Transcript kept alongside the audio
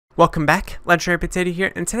Welcome back, Legendary Potato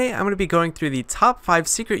here, and today I'm going to be going through the top 5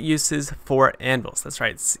 secret uses for anvils. That's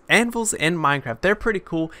right, anvils in Minecraft. They're pretty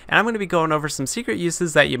cool, and I'm going to be going over some secret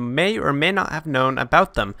uses that you may or may not have known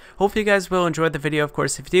about them. Hopefully you guys will enjoy the video. Of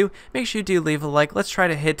course, if you do, make sure you do leave a like. Let's try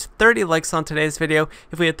to hit 30 likes on today's video.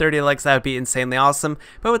 If we hit 30 likes, that would be insanely awesome.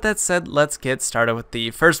 But with that said, let's get started with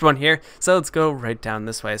the first one here. So let's go right down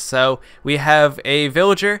this way. So we have a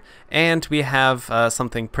villager, and we have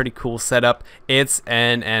something pretty cool set up. It's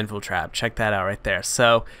an anvil trap. Check that out right there.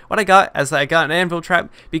 So what I got is I got an anvil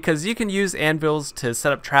trap because you can use anvils to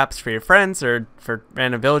set up traps for your friends or for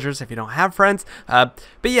random villagers if you don't have friends. But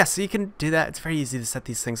yeah, so you can do that. It's very easy to set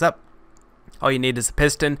these things up. All you need is a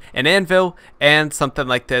piston, an anvil, and something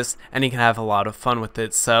like this, and you can have a lot of fun with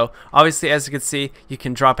it. So obviously, as you can see, you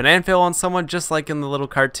can drop an anvil on someone just like in the little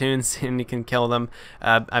cartoons, and you can kill them.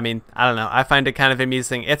 I mean, I don't know, I find it kind of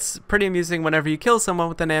amusing. It's pretty amusing whenever you kill someone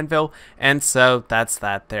with an anvil, and so that's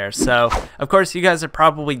that there. So of course, you guys are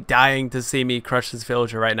probably dying to see me crush this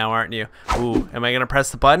villager right now, aren't you? Ooh, am I gonna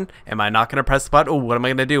press the button? Am I not gonna press the button? Ooh, what am I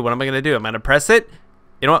gonna do? What am I gonna do? Am I gonna press it?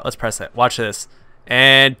 You know what? Let's press it. Watch this.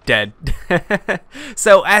 And dead.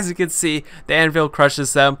 So as you can see, the anvil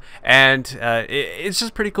crushes them, and it's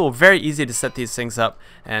just pretty cool. Very easy to set these things up,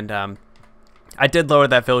 and I did lower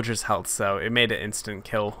that villager's health, so it made it instant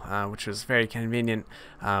kill, which was very convenient.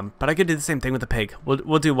 But I could do the same thing with the pig.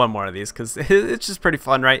 We'll do one more of these because it's just pretty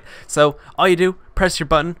fun, right? So all you do, press your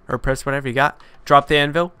button or press whatever you got, drop the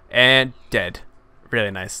anvil, and dead.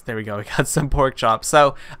 Really nice. There we go. We got some pork chops.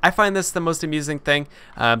 So I find this the most amusing thing,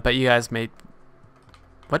 but you guys may.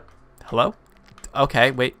 What? Hello? Okay,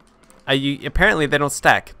 wait. Apparently they don't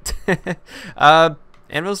stack.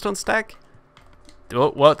 Anvils don't stack?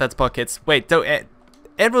 Whoa, that's buckets. Wait,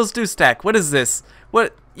 anvils do stack. What is this?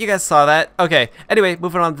 What? You guys saw that? Okay. Anyway,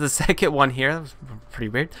 moving on to the second one here. That was pretty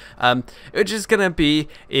weird. Which is gonna be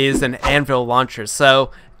an anvil launcher.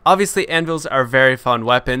 So obviously anvils are very fun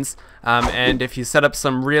weapons. And if you set up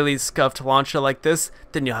some really scuffed launcher like this,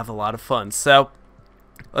 then you'll have a lot of fun. So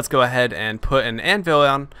let's go ahead and put an anvil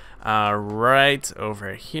on right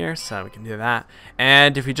over here, so we can do that.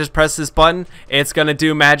 And if you just press this button, it's gonna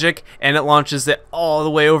do magic, and it launches it all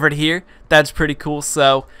the way over to here. That's pretty cool.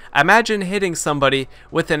 So imagine hitting somebody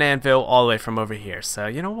with an anvil all the way from over here. So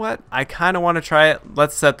you know what? I kind of want to try it.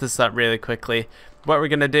 Let's set this up really quickly. What we're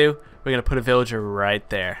gonna do, we're gonna put a villager right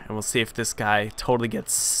there, and we'll see if this guy totally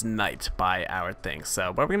gets sniped by our thing.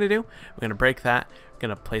 So what we're gonna do, we're gonna break that.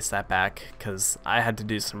 Gonna place that back because I had to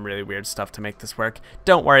do some really weird stuff to make this work.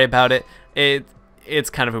 Don't worry about it. It's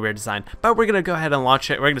kind of a weird design, but we're gonna go ahead and launch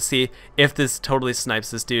it. We're gonna see if this totally snipes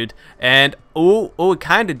this dude, and oh, it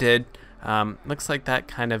kind of did. Looks like that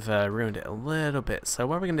kind of ruined it a little bit. So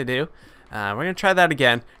what we're gonna do, we're gonna try that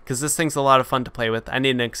again because this thing's a lot of fun to play with. I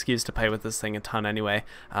need an excuse to play with this thing a ton anyway.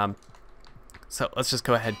 So let's just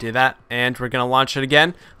go ahead and do that, and we're gonna launch it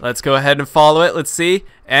again. Let's go ahead and follow it. Let's see,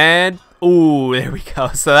 and ooh, there we go.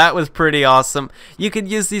 So that was pretty awesome. You could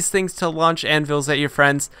use these things to launch anvils at your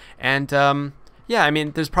friends, and yeah, I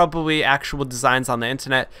mean, there's probably actual designs on the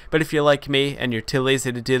internet, but if you're like me and you're too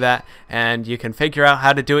lazy to do that, and you can figure out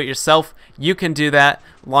how to do it yourself, you can do that,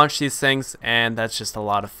 launch these things, and that's just a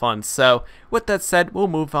lot of fun. So with that said, we'll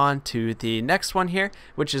move on to the next one here,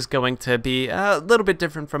 which is going to be a little bit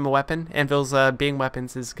different from a weapon. Anvils being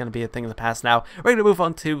weapons is going to be a thing of the past now. We're going to move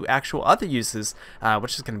on to actual other uses,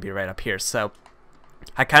 which is going to be right up here. So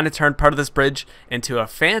I kind of turned part of this bridge into a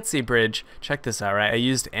fancy bridge. Check this out, right? I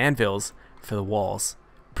used anvils for the walls.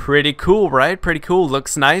 Pretty cool, right? Pretty cool.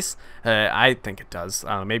 Looks nice. I think it does.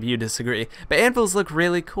 Maybe you disagree. But anvils look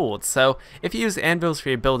really cool. So if you use anvils for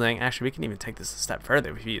your building, actually we can even take this a step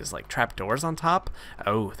further. If you use like trap doors on top,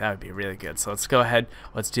 oh, that would be really good. So let's go ahead.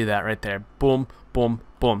 Let's do that right there. Boom, boom,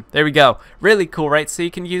 boom. There we go. Really cool, right? So you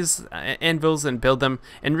can use anvils and build them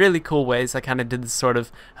in really cool ways. I kind of did this sort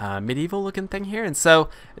of medieval looking thing here, and so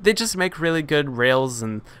they just make really good rails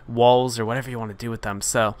and walls or whatever you want to do with them.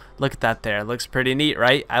 So look at that there. It looks pretty neat,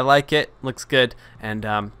 right? I like it. Looks good.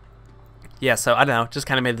 And yeah, so I don't know, just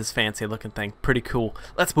kind of made this fancy looking thing. Pretty cool.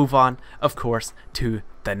 Let's move on, of course, to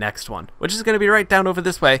the next one, which is going to be right down over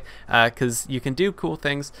this way, because you can do cool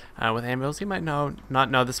things with anvils. You might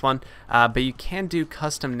not know this one, but you can do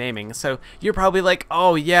custom naming. So you're probably like,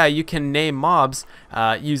 oh yeah, you can name mobs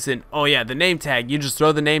using, oh yeah, the name tag. You just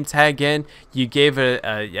throw the name tag in, you gave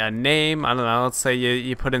a name, I don't know, let's say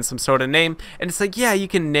you put in some sort of name, and it's like, yeah, you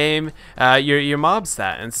can name your mobs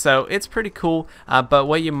that. And so it's pretty cool, but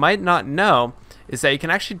what you might not know is that you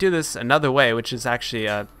can actually do this another way, which is actually,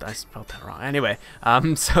 I spelled that wrong. Anyway,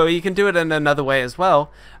 so you can do it in another way as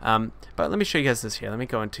well. But let me show you guys this here. Let me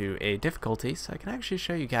go into a difficulty so I can actually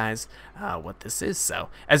show you guys what this is. So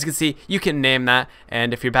as you can see, you can name that,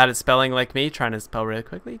 and if you're bad at spelling like me, trying to spell really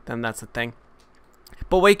quickly, then that's the thing.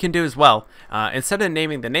 But what you can do as well, instead of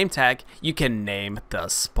naming the name tag, you can name the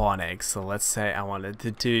spawn eggs. So let's say I wanted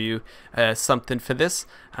to do something for this,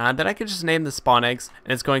 then I could just name the spawn eggs,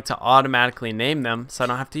 and it's going to automatically name them, so I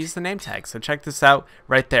don't have to use the name tag. So check this out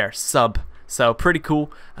right there, sub. So pretty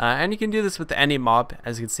cool, and you can do this with any mob.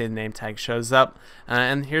 As you can see, the name tag shows up,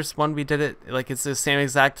 and here's one we did it like it's the same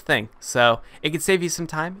exact thing. So it can save you some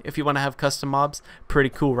time if you want to have custom mobs. Pretty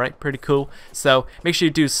cool, right? Pretty cool. So make sure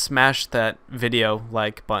you do smash that video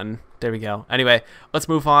like button. There we go. Anyway, let's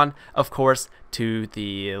move on, of course, to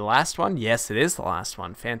the last one. Yes, it is the last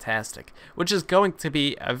one. Fantastic. Which is going to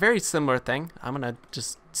be a very similar thing. I'm gonna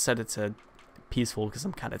just set it to peaceful because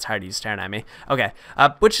I'm kind of tired of you staring at me. Okay,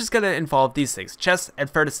 which is going to involve these things: chests and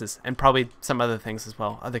furnaces, and probably some other things as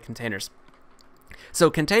well, other containers. So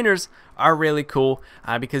containers are really cool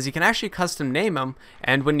because you can actually custom name them,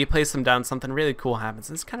 and when you place them down, something really cool happens.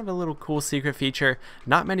 It's kind of a little cool secret feature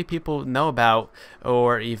not many people know about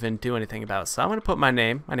or even do anything about. So I'm going to put my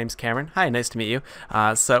name. My name's Cameron. Hi, nice to meet you.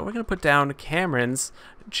 So we're going to put down Cameron's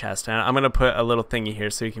chest, and I'm going to put a little thingy here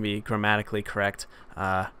so you can be grammatically correct.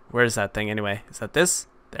 Where's that thing anyway? Is that this?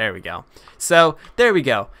 There we go. So there we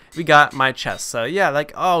go. We got my chest. So yeah,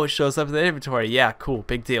 like, oh, it shows up in the inventory. Yeah, cool,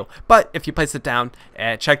 big deal. But if you place it down,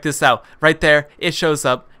 check this out. Right there, it shows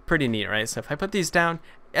up. Pretty neat, right? So if I put these down,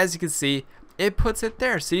 as you can see, it puts it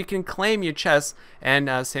there. So you can claim your chest,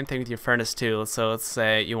 and same thing with your furnace too. So let's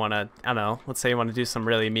say you want to, I don't know, let's say you want to do some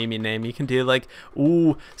really memey name. You can do like,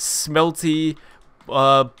 ooh, Smelty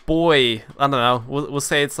Boy. I don't know. We'll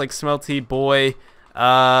say it's like Smelty Boy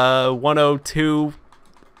 102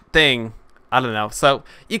 thing. I don't know. So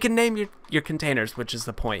you can name your containers, which is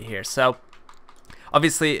the point here. So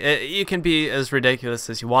obviously you can be as ridiculous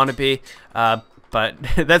as you want to be, but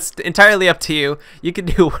that's entirely up to you. You can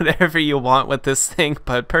do whatever you want with this thing,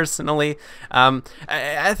 but personally,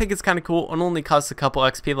 I think it's kind of cool. It only costs a couple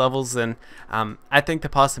XP levels, and I think the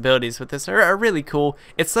possibilities with this are really cool.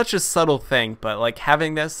 It's such a subtle thing, but like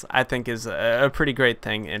having this, I think, is a pretty great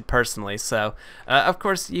thing, and personally. So, of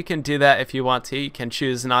course, you can do that if you want to. You can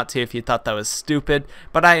choose not to if you thought that was stupid,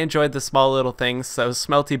 but I enjoyed the small little things. So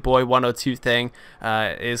Smelty Boy 102 thing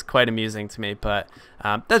is quite amusing to me, but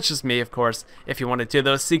that's just me, of course. If you want to do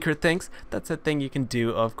those secret things, that's a thing you can do,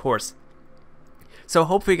 of course. So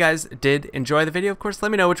hopefully you guys did enjoy the video. Of course, let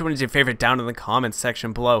me know which one is your favorite down in the comments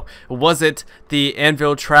section below. Was it the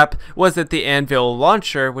anvil trap? Was it the anvil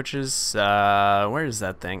launcher, which is, where is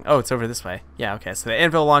that thing? Oh, it's over this way. Yeah, okay, so the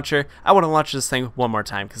anvil launcher. I want to launch this thing one more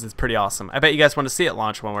time because it's pretty awesome. I bet you guys want to see it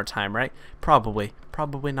launch one more time, right? Probably.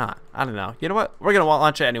 Probably not. I don't know. You know what? We're going to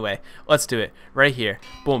launch it anyway. Let's do it. Right here.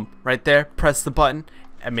 Boom. Right there. Press the button.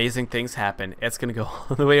 Amazing things happen. It's going to go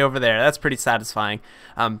all the way over there. That's pretty satisfying.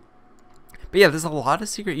 But yeah, there's a lot of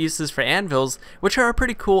secret uses for anvils, which are a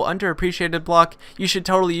pretty cool, underappreciated block. You should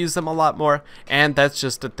totally use them a lot more, and that's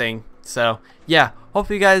just a thing. So yeah,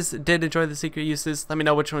 hopefully you guys did enjoy the secret uses. Let me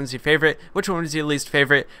know which one's your favorite, which one is your least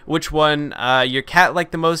favorite, which one your cat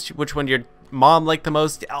liked the most, which one your mom liked the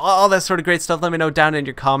most, all that sort of great stuff. Let me know down in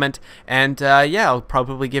your comment, and yeah, I'll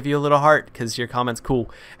probably give you a little heart because your comment's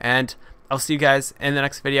cool. And I'll see you guys in the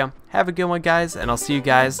next video. Have a good one, guys, and I'll see you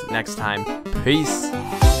guys next time.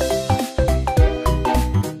 Peace.